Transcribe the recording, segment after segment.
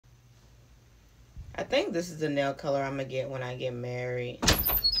I think this is the nail color I'm gonna get when I get married.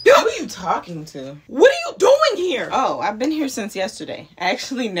 Who are you talking to? What are you doing here? Oh, I've been here since yesterday. I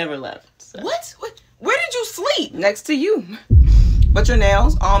actually never left. So. What? Where did you sleep? Next to you. But your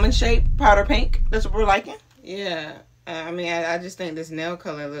nails, almond shape, powder pink. That's what we're liking? Yeah. I mean, I just think this nail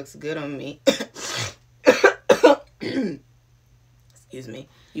color looks good on me. Excuse me.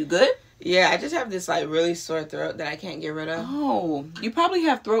 You good? Yeah, I just have this like really sore throat that I can't get rid of. Oh, you probably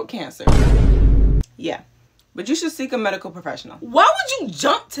have throat cancer. Yeah, but you should seek a medical professional. Why would you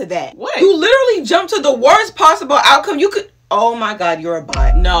jump to that? What? You literally jumped to the worst possible outcome you could. Oh my God, you're a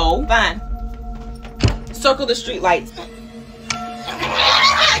bot. No. Fine. Circle the street lights. You know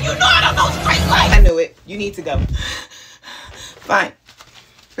I don't know street lights. I knew it. You need to go. Fine.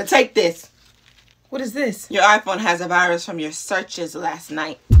 But take this. What is this? Your iPhone has a virus from your searches last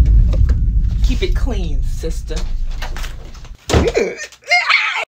night. Keep it clean, sister. Ew.